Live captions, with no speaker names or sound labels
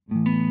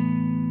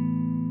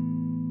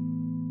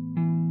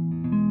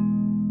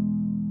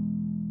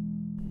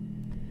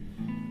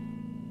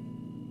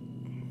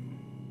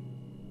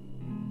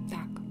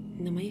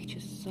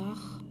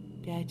часах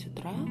 5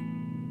 утра,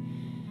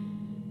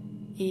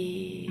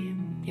 и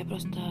я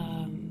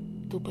просто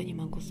тупо не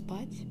могу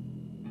спать.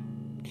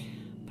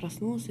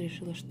 Проснулась и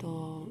решила,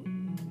 что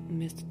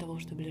вместо того,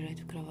 чтобы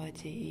лежать в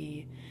кровати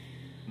и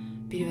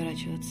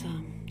переворачиваться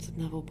с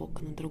одного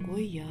бока на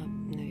другой, я,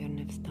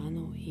 наверное,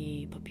 встану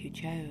и попью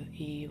чаю,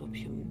 и, в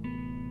общем,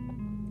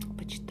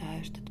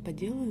 почитаю, что-то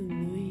поделаю,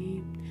 ну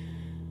и,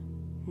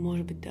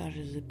 может быть,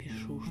 даже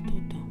запишу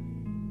что-то.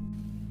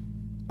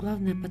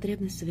 Главная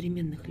потребность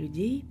современных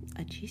людей –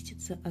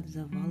 очиститься от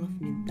завалов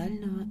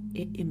ментального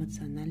и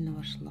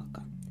эмоционального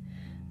шлака,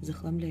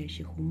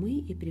 захламляющих умы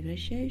и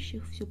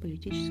превращающих всю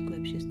политическую и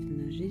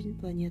общественную жизнь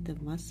планеты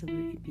в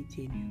массовую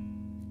эпидемию.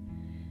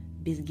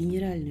 Без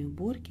генеральной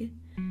уборки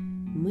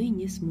мы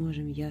не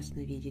сможем ясно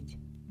видеть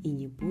и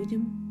не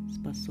будем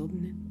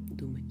способны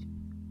думать.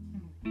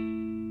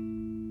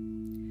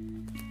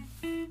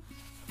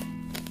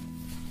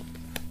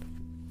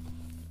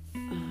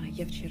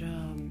 Я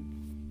вчера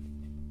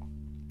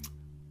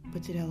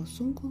потеряла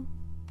сумку,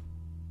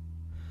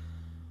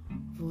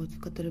 в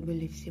которой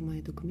были все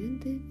мои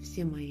документы,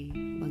 все мои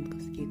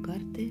банковские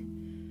карты.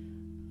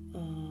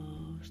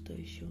 Что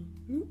еще?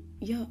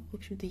 Я, в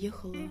общем-то,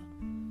 ехала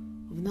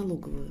в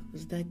налоговую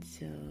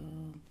сдать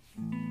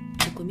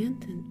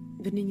документы,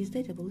 вернее, не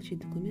сдать, а получить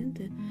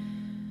документы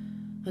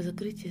о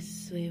закрытии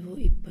своего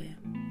ИП.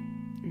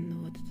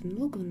 Эта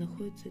налоговая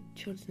находится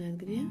черт знает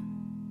где.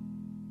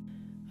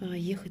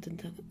 Ехать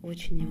туда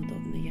очень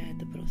неудобно. Я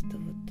это просто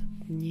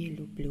не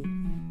люблю.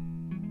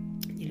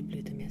 Не люблю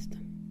это место.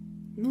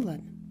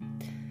 Ладно.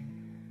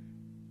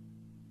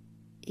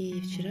 И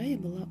вчера я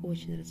была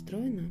очень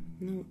расстроена.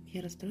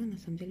 Я расстроена, на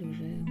самом деле,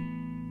 уже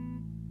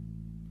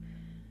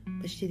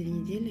почти 2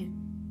 недели.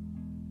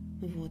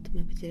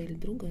 Мы потеряли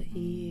друга,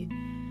 и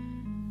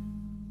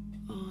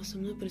со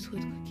мной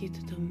происходят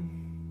какие-то там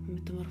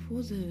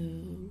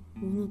метаморфозы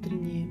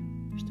внутренние,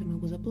 что я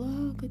могу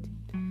заплакать,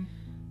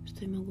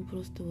 что я могу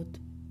просто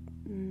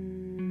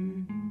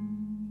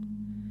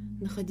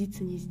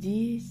находиться не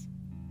здесь,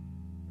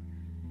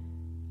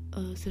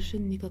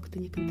 совершенно никак это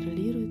не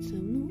контролируется.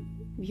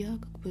 Я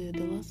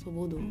дала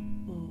свободу,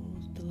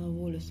 дала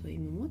волю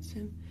своим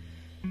эмоциям.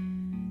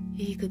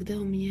 И когда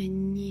у меня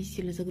не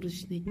сильно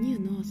загрузочные дни,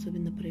 оно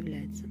особенно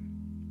проявляется.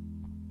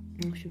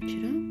 В общем,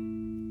 вчера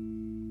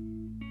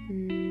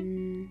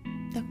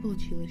так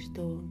получилось,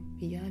 что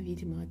я,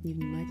 видимо, от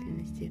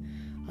невнимательности,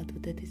 от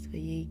этой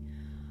своей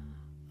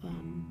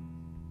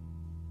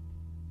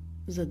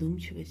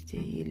задумчивости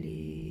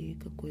или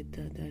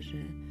какой-то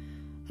даже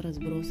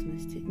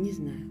разбросанности, не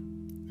знаю.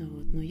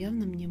 Но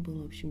явно мне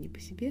было, в общем, не по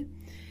себе.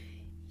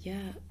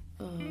 Я,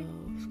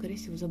 скорее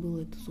всего, забыла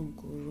эту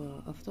сумку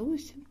в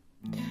автобусе.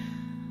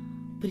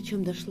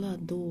 Причем дошла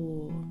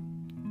до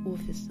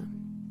офиса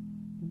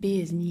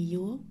без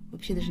нее.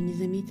 Вообще даже не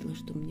заметила,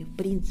 что у меня, в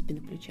принципе,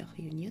 на плечах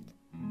ее нет.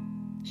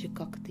 Вообще,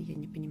 как это, я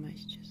не понимаю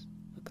сейчас.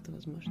 Как это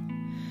возможно?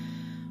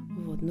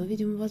 Но,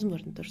 видимо,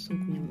 возможно, потому что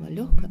сумка у меня была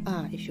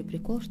легкая. Еще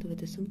прикол, что в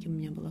этой сумке у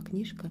меня была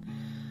книжка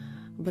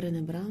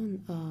Брене Браун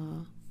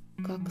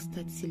 «Как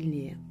стать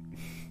сильнее».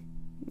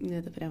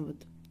 Это прям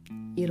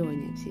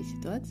ирония всей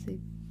ситуации.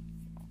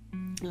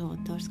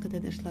 Потому что когда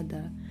я дошла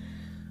до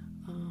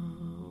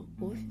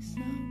офиса,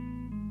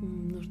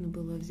 нужно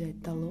было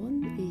взять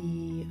талон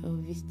и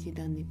ввести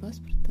данные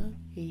паспорта.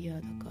 И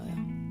я такая: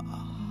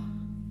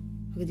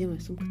 где моя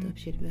сумка-то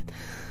вообще, ребята?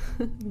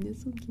 У меня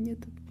сумки нет,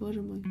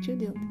 боже мой, что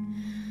делать?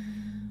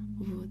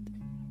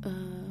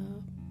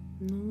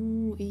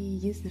 И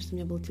единственное, что у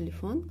меня был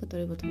телефон,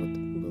 который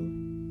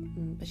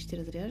был почти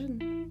разряжен,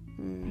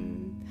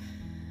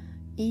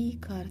 и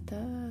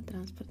карта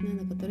транспортная,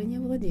 на которой не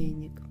было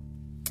денег.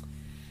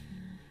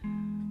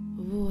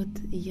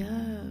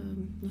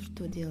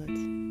 Что делать?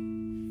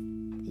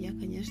 Я,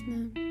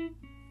 конечно,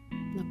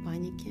 на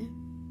панике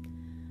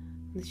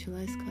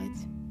начала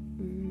искать.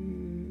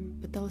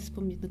 Пыталась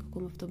вспомнить, на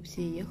каком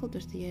автобусе я ехала,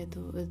 потому что я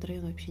этот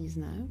район вообще не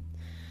знаю.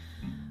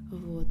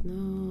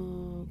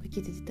 Но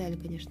какие-то детали,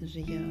 конечно же,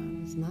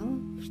 я знала,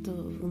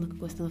 на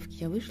какой остановке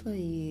я вышла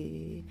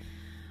и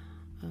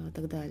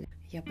так далее.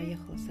 Я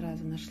поехала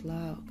сразу,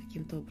 нашла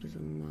каким-то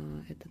образом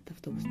этот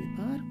автобусный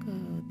парк.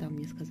 Там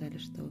мне сказали,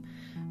 что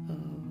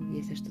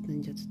если что-то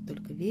найдется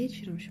только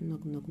вечером, еще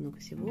много-много-много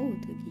всего. В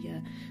итоге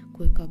я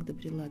кое-как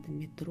добрела до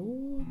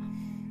метро.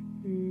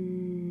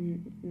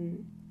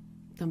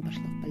 Там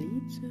пошла в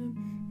полицию.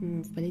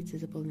 В полиции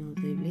заполнила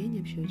заявление.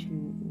 Вообще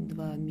очень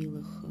 2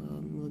 милых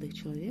молодых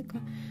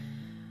человека.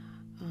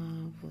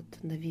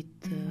 На вид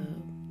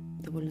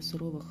довольно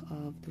суровых,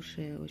 а в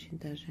душе очень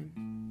даже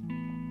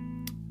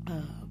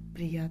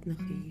приятных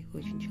и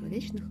очень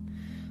человечных.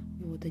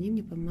 Они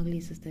мне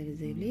помогли составить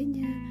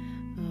заявление,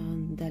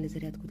 дали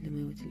зарядку для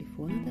моего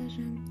телефона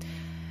даже.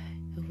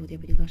 Я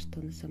поняла,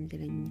 что на самом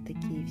деле они не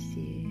такие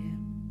все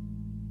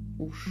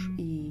уж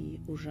и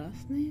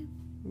ужасные.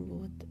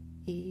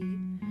 И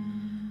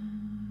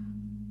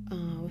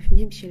в общем,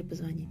 мне обещали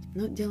позвонить.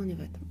 Но дело не в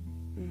этом.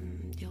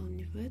 Дело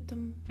не в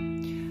этом,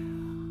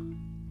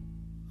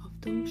 а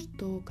в том,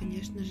 что,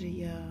 конечно же,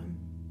 я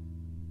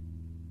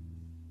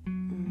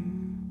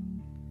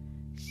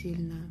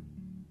сильно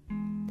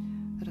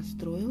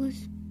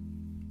расстроилась.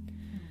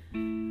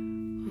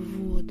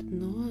 Вот,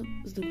 но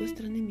с другой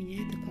стороны,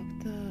 меня это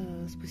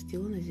как-то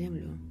спустило на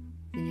землю.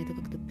 Меня это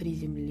как-то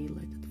приземлило,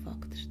 этот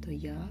факт, что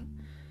я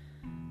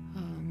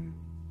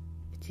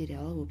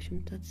потеряла, в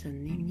общем-то,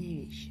 ценные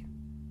мне вещи.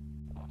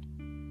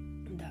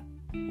 Да,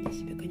 я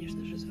себе,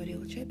 конечно же,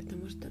 сварила чай,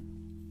 потому что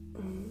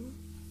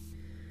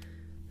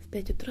в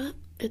 5 утра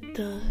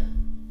это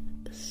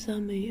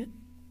самый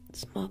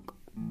смак,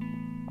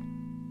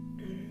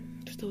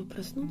 чтобы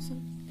проснуться.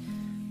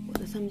 Вот,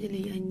 на самом деле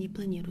я не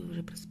планирую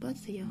уже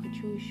просыпаться, я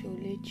хочу еще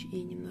лечь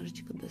и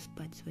немножечко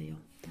доспать свое.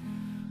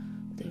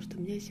 Потому что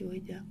у меня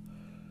сегодня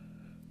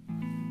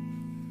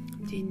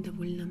день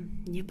довольно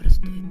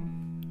непростой.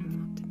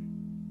 Вот.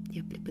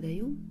 Я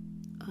преподаю.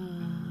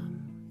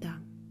 Да.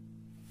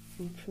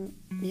 В общем,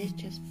 у меня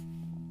сейчас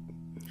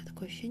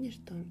такое ощущение,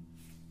 что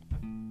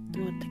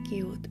вот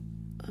такие вот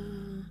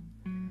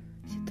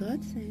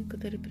ситуации,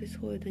 которые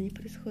происходят, они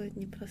происходят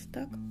не просто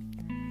так.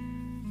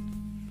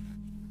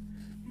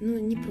 Ну,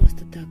 не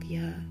просто так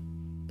я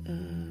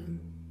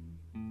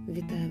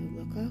витаю в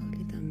облаках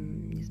или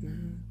там, не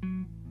знаю,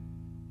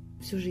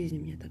 всю жизнь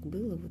у меня так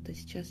было, вот, а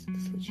сейчас это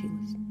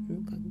случилось.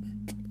 Ну, как бы,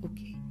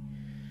 окей.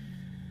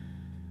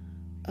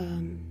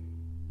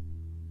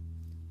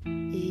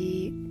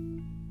 И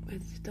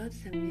эта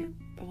ситуация мне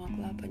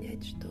помогла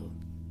понять, что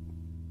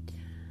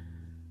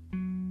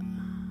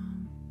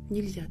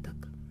нельзя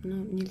так.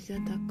 Ну, нельзя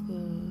так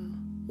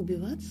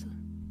убиваться.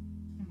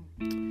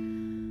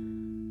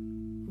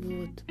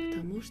 Вот,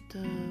 потому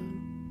что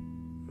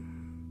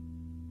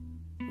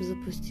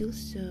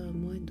запустился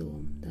мой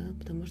дом, да,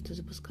 потому что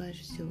запускаешь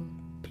все,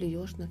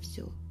 плюешь на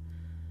все.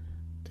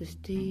 То есть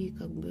ты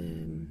как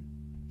бы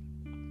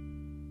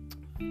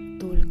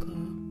только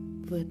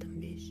в этом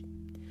весь.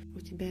 У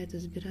тебя это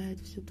забирает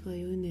всю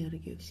твою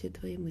энергию, все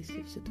твои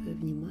мысли, все твое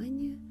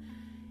внимание.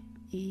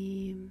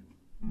 И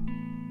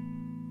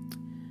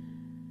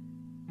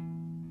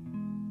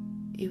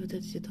вот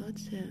эта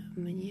ситуация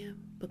мне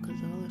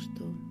показала,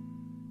 что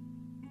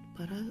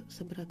пора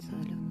собраться,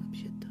 Алена,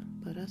 вообще-то.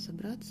 Пора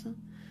собраться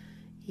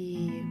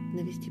и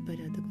навести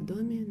порядок в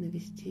доме,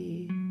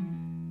 навести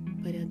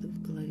порядок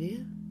в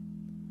голове.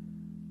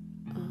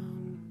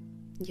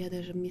 Я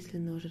даже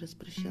мысленно уже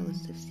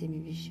распрощалась со всеми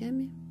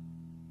вещами,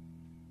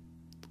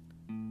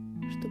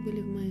 что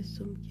были в моей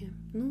сумке.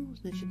 Ну,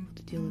 значит,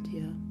 буду делать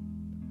я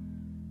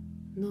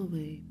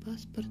новый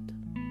паспорт.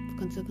 В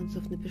конце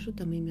концов, напишу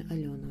там имя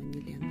Алена, а не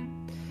Лена.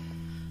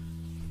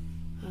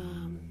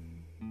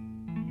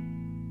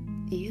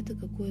 И это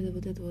какое-то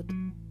вот это вот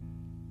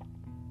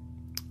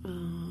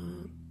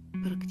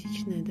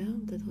практичная, да,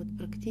 вот эта вот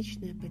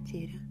практичная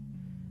потеря.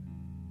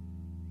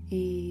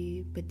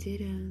 И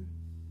потеря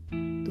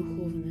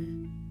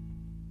духовная.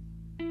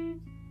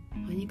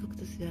 Они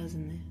как-то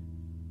связаны.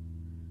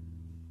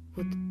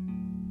 Вот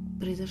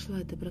произошла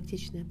эта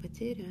практичная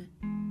потеря,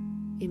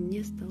 и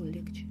мне стало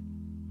легче.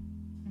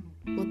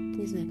 Вот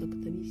не знаю, как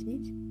это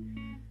объяснить,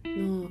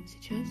 но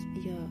сейчас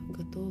я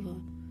готова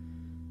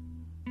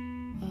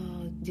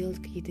делать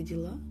какие-то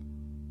дела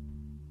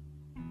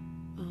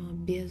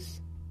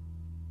без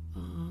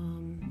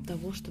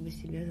того, чтобы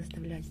себя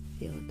заставлять это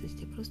делать. То есть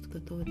я просто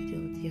готова это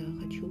делать. Я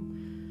хочу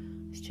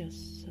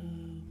сейчас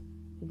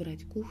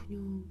убрать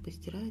кухню,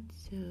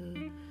 постирать,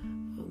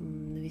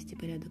 навести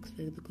порядок в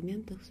своих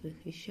документах, в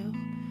своих вещах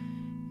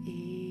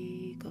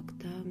и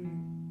как-то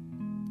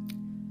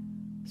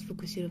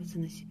сфокусироваться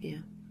на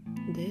себе.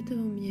 До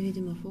этого у меня,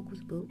 видимо, фокус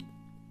был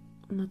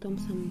на том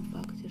самом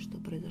факте, что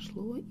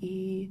произошло,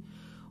 и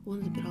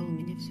он забирал у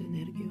меня всю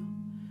энергию.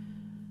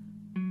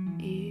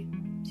 И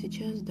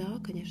сейчас, да,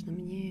 конечно,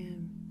 мне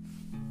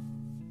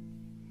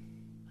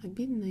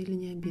обидно или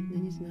не обидно,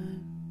 не знаю.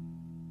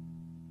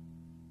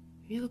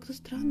 Мне как-то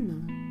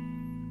странно.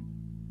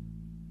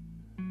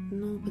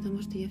 Ну,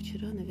 потому что я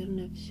вчера,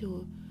 наверное,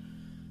 все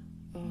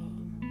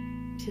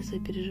свои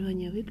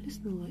переживания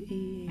выплеснула,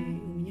 и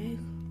у меня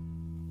их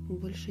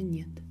больше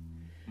нет.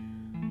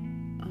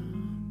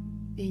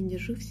 Я не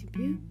держу в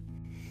себе.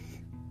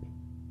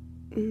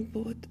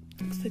 Вот.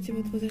 Кстати,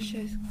 вот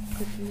возвращаясь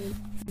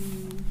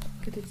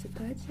к этой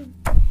цитате,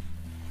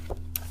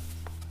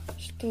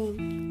 что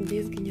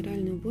без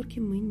генеральной уборки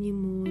мы не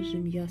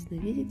можем ясно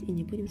видеть и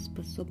не будем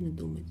способны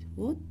думать.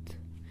 Вот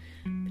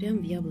прям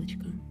в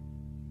яблочко.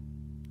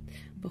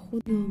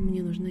 Походу,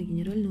 мне нужна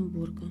генеральная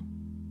уборка.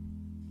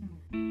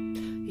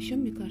 Еще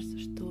мне кажется,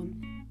 что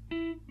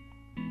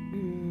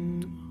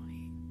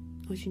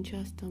очень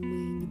часто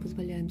мы не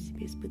позволяем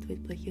себе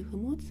испытывать плохих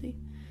эмоций,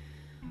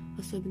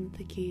 особенно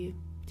такие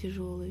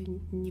тяжелые,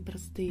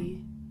 непростые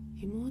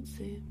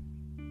эмоции.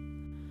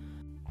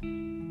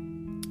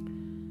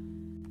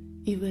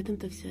 И в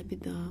этом-то вся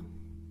беда.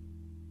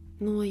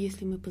 Ну, а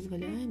если мы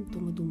позволяем, то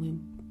мы думаем: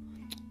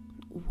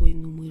 ой,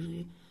 ну мы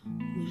же,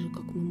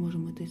 как мы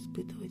можем это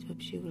испытывать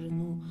вообще уже,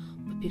 ну,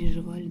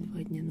 попереживали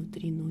 2 дня, ну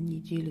 3, ну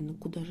неделю, ну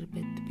куда же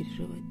опять-то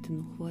переживать-то,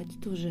 ну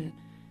хватит уже.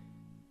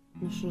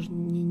 Ну что ж,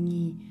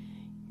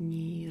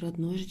 не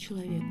родной же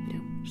человек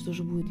прям. Что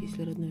же будет,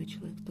 если родной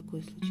человек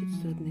такое случится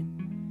с родным?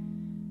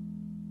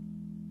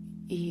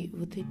 И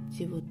вот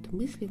эти вот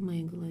мысли в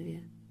моей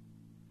голове,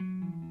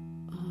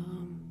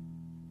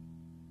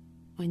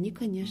 они,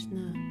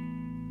 конечно,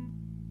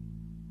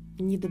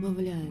 не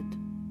добавляют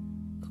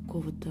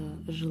какого-то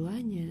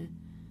желания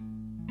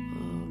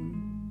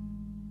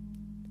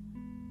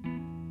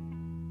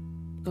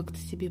как-то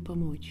себе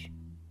помочь,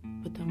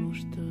 потому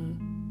что,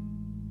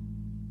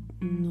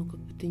 как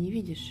бы ты не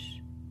видишь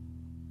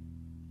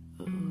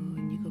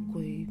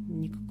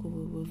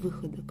никакого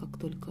выхода, как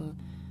только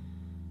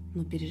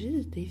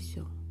пережить это и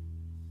все.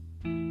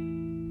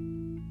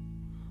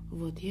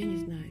 Вот, я не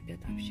знаю,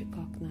 ребята, вообще,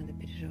 как надо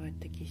переживать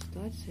такие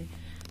ситуации,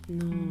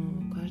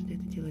 но каждый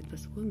это делает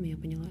по-своему. Я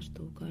поняла,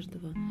 что у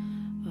каждого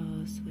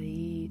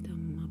свои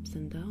там ups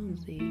and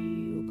downs, и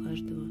у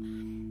каждого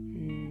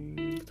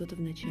кто-то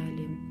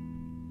вначале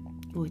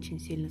очень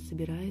сильно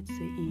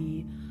собирается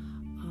и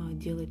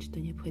делает, что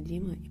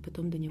необходимо, и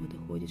потом до него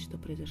доходит, что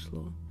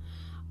произошло.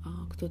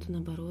 А кто-то,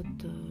 наоборот,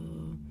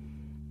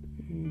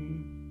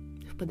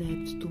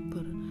 впадает в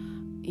ступор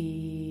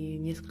и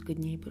несколько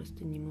дней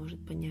просто не может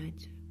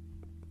понять,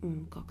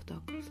 как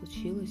так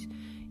случилось,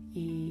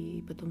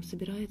 и потом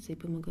собирается и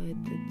помогает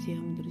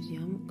тем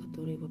друзьям,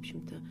 которые, в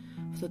общем-то,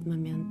 в тот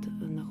момент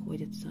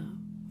находятся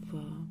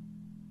в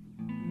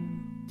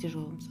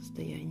тяжелом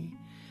состоянии.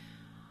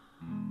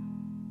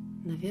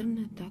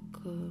 Наверное, так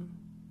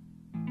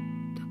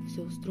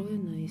все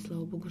устроено, и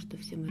слава богу, что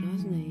все мы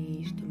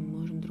разные, и что мы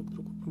можем друг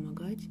другу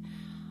помогать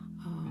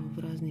в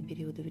разные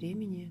периоды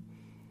времени.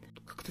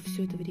 Как-то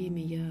все это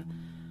время я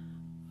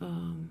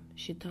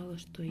считала,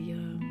 что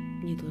я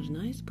не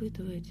должна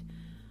испытывать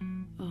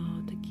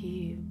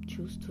такие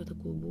чувства,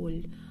 такую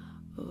боль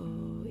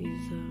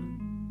из-за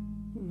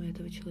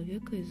этого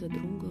человека, из-за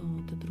друга.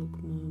 Это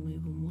друг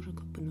моего мужа,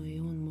 но и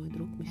он мой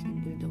друг, мы с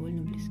ним были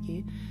довольно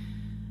близки.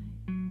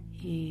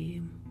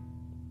 И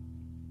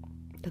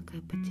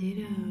такая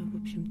потеря, в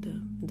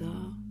общем-то,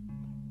 да,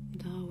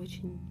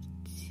 очень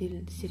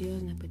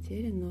серьезная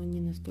потеря, но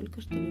не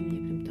настолько, чтобы мне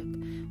прям так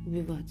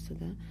убиваться,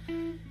 да.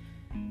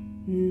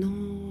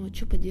 Но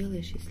что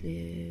поделаешь,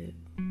 если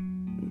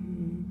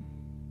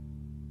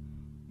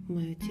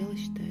мое тело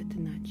считает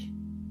иначе.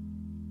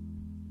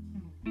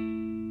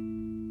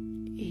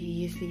 И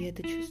если я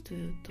это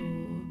чувствую, то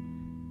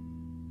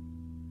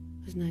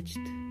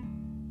значит,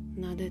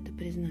 надо это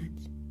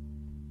признать.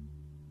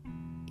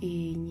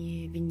 И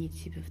не винить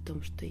себя в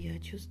том, что я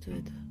чувствую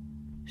это,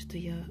 что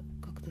я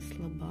как-то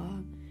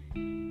слаба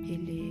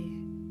или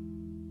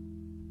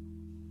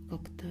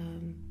как-то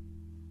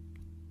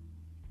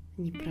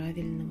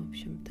неправильно, в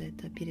общем-то,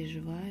 это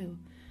переживаю.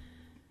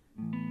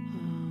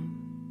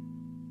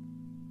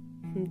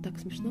 Так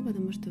смешно,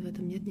 потому что в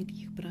этом нет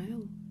никаких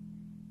правил.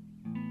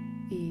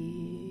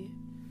 И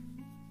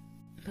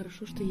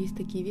хорошо, что есть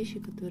такие вещи,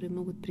 которые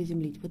могут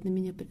приземлить. Вот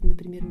меня,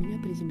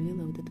 например,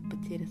 приземлила вот эта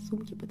потеря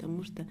сумки,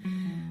 потому что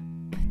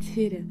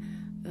потеря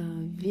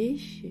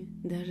вещи,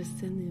 даже с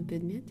ценными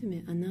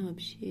предметами, она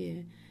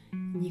вообще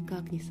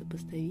никак не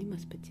сопоставима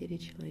с потерей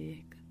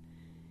человека.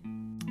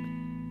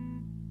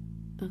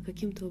 А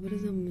каким-то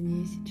образом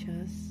мне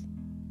сейчас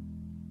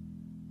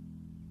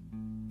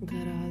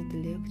гораздо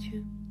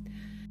легче.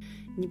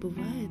 Не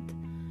бывает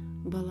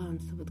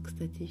баланса. Вот,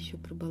 кстати, еще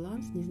про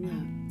баланс, не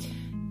знаю.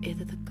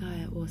 Это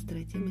такая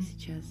острая тема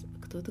сейчас.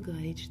 Кто-то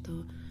говорит,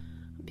 что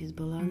без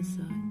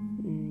баланса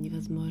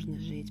невозможно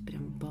жить,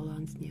 прям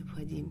баланс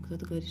необходим.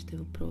 Кто-то говорит, что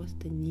его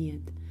просто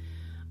нет.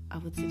 А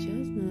вот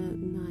сейчас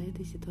на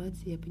этой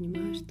ситуации я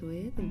понимаю, что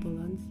этот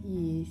баланс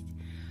есть.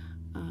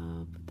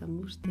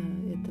 Потому что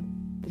это,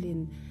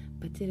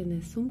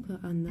 потерянная сумка,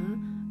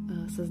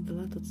 она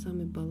создала тот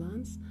самый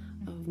баланс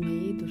в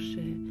моей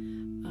душе.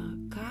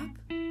 Как?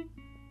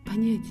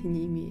 Понятия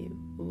не имею,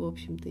 в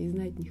общем-то, и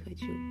знать не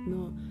хочу.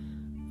 Но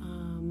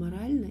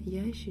морально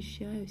я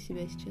ощущаю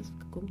себя сейчас в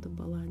каком-то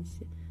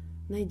балансе.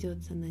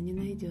 Найдется она, не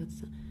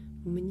найдется.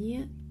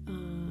 Мне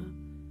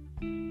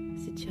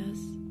сейчас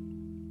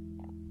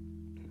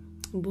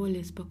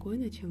более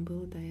спокойно, чем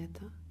было до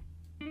этого.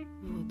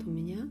 Вот у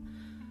меня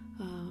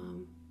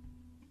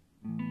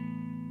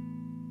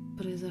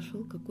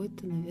произошел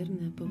какой-то,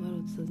 наверное,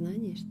 поворот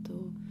сознания,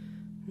 что,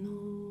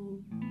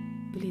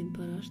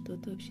 пора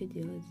что-то вообще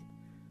делать.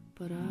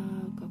 Пора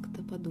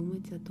как-то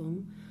подумать о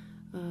том,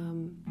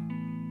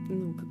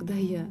 когда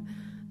я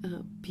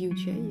пью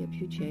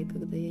чай,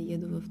 когда я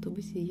еду в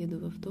автобусе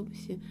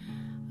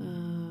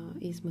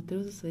и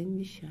смотрю за своими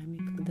вещами,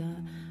 когда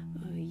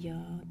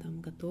я там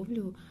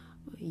готовлю,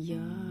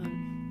 я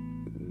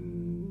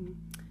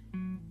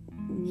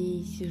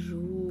не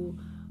сижу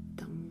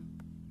там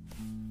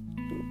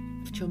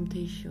в чем-то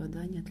еще,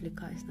 да, не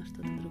отвлекаясь на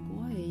что-то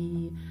другое,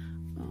 и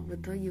в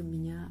итоге у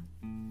меня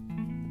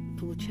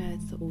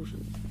получается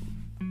ужин.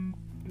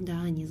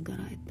 Да, не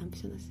сгорает там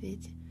все на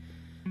свете.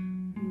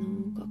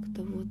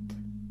 Как-то вот,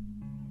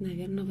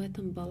 наверное, в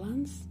этом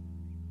баланс,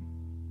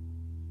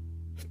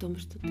 в том,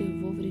 что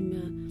ты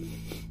вовремя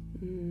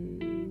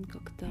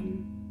как-то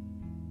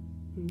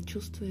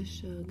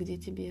чувствуешь, где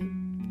тебе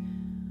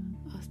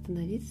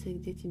остановиться и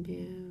где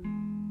тебе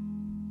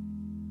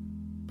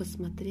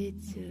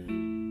посмотреть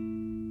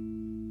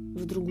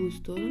в другую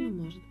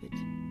сторону, может быть,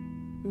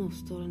 в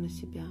сторону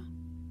себя,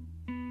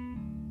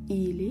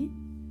 или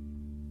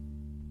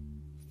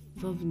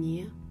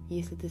вовне,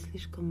 если ты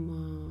слишком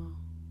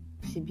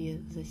в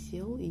себе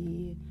засел и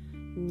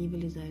не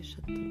вылезаешь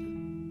оттуда,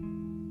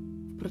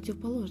 в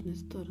противоположную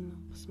сторону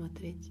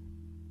посмотреть.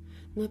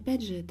 Но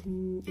опять же,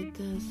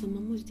 это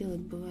самому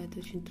сделать бывает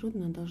очень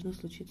трудно, должно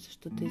случиться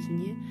что-то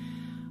извне,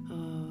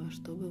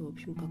 чтобы, в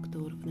общем, как-то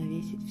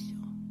уравновесить все.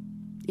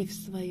 И в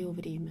свое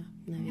время,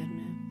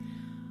 наверное,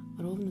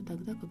 ровно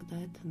тогда, когда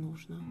это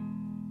нужно.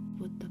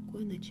 Вот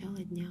такое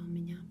начало дня у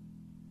меня.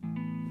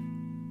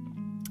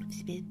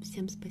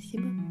 Всем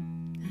спасибо.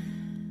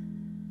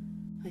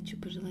 Хочу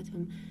пожелать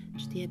вам,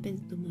 что я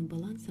опять думаю,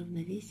 баланс,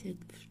 равновесие,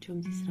 в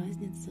чем здесь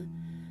разница.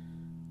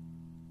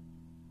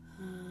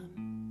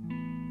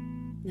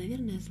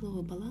 Наверное,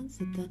 слово «баланс» —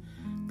 это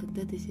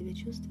когда ты себя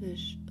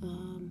чувствуешь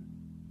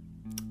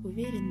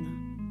уверенно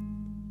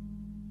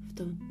в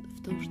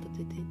том, что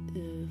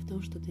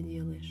ты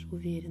делаешь,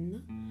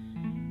 уверенно,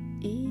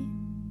 и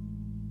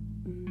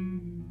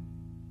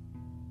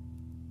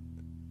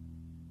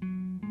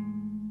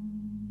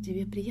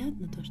тебе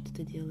приятно то, что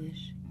ты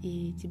делаешь,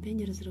 и тебя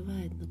не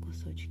разрывает на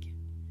кусочки.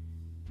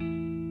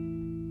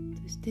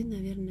 То есть ты,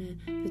 наверное,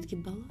 все-таки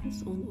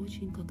баланс, он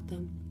очень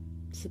как-то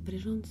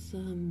сопряжен с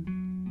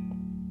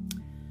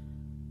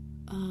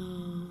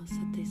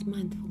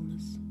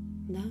mindfulness,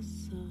 да,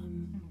 с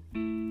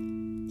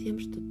тем,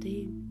 что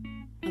ты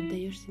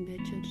отдаешь себе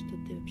отчет, что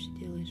ты вообще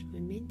делаешь в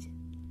моменте,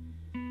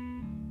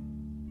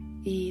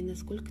 и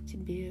насколько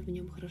тебе в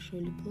нем хорошо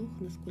или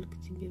плохо, насколько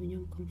тебе в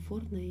нем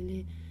комфортно,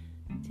 или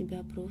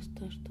тебя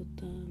просто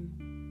что-то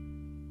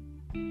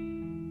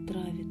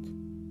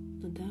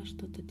травит, да,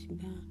 что-то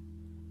тебя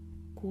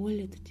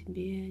колет,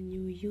 тебе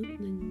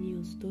неуютно,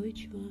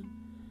 неустойчиво.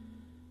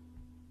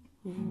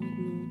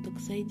 Вот, так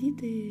сойди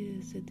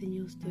ты с этой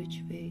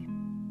неустойчивой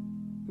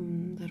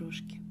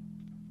дорожки,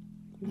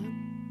 да?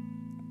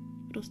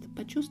 Просто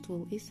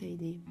почувствовал и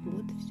сойди.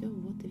 Вот и все,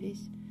 вот и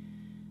весь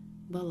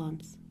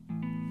баланс,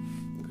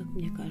 как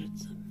мне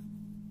кажется.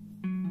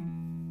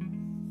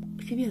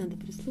 К себе надо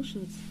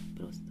прислушиваться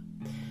просто.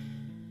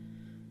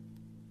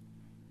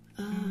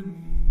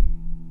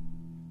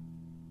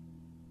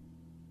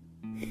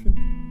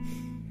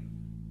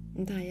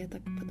 Да, я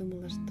так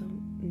подумала, что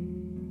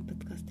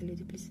подкасты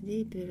 «Люди плюс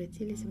идеи»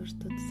 превратились во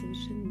что-то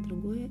совершенно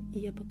другое, и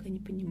я пока не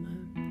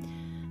понимаю,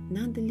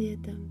 надо ли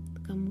это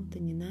кому-то,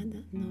 не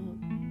надо, но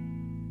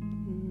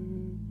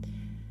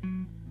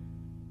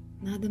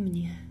надо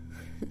мне.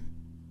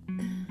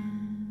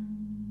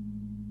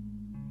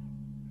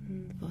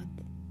 Вот.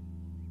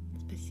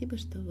 Спасибо,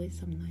 что вы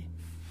со мной.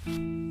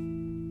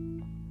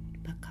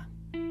 Пока.